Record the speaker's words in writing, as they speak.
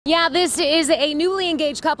Yeah, this is a newly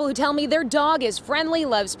engaged couple who tell me their dog is friendly,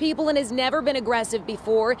 loves people, and has never been aggressive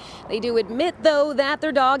before. They do admit, though, that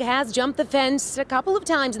their dog has jumped the fence a couple of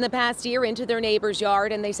times in the past year into their neighbor's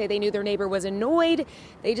yard, and they say they knew their neighbor was annoyed.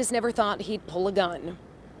 They just never thought he'd pull a gun.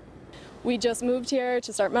 We just moved here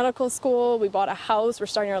to start medical school. We bought a house. We're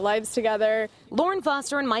starting our lives together. Lauren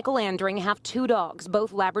Foster and Michael Andring have two dogs,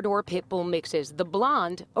 both Labrador pit bull mixes. The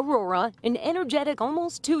blonde, Aurora, an energetic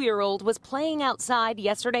almost 2-year-old, was playing outside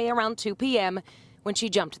yesterday around 2 p.m. when she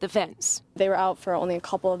jumped the fence. They were out for only a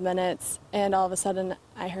couple of minutes, and all of a sudden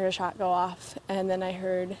I heard a shot go off, and then I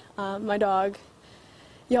heard my dog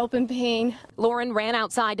yelp in pain. Lauren ran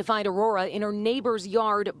outside to find Aurora in her neighbor's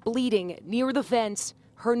yard, bleeding near the fence,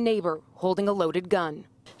 her neighbor holding a loaded gun.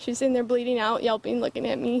 She's sitting there bleeding out, yelping, looking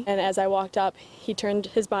at me. And as I walked up, he turned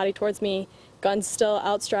his body towards me, gun still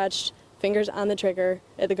outstretched, fingers on the trigger.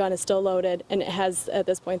 The gun is still loaded, and it has, at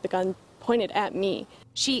this point, the gun pointed at me.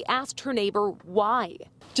 She asked her neighbor why.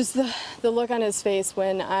 Just the look on his face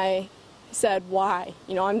when I said why.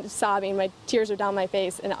 You know, I'm sobbing, my tears are down my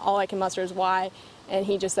face, and all I can muster is why. And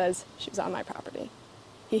he just says, she was on my property.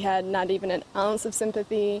 He had not even an ounce of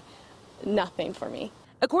sympathy, nothing for me.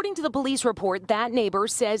 According to the police report, that neighbor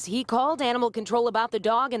says he called animal control about the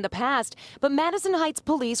dog in the past, but Madison Heights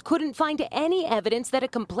police couldn't find any evidence that a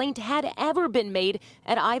complaint had ever been made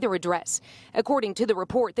at either address. According to the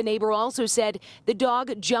report, the neighbor also said the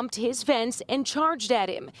dog jumped his fence and charged at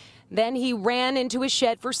him. Then he ran into his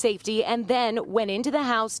shed for safety and then went into the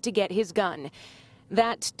house to get his gun.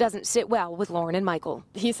 That doesn't sit well with Lauren and Michael.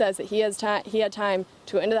 He says that he had time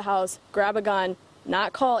to go into the house, grab a gun,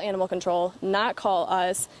 not call animal control, not call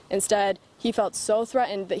us. Instead, he felt so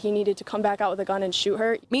threatened that he needed to come back out with a gun and shoot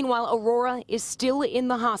her. Meanwhile, Aurora is still in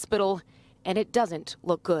the hospital, and it doesn't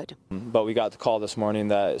look good. But we got the call this morning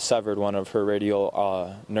that it severed one of her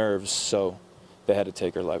radial nerves, so they had to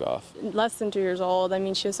take her leg off. Less than 2 years old. I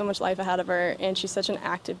mean, she has so much life ahead of her, and she's such an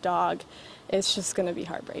active dog. It's just going to be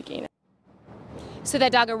heartbreaking. So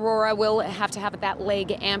that dog Aurora will have to have that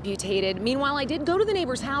leg amputated. Meanwhile, I did go to the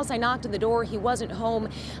neighbor's house. I knocked on the door. He wasn't home.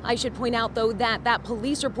 I should point out, though, that that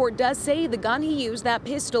police report does say the gun he used, that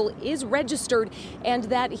pistol, is registered and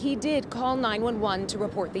that he did call 911 to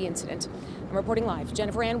report the incident. I'm reporting live.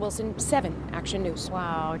 Jennifer Ann Wilson, 7 Action News.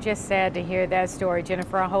 Wow, just sad to hear that story,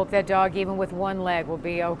 Jennifer. I hope that dog, even with one leg, will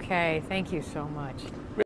be okay. Thank you so much.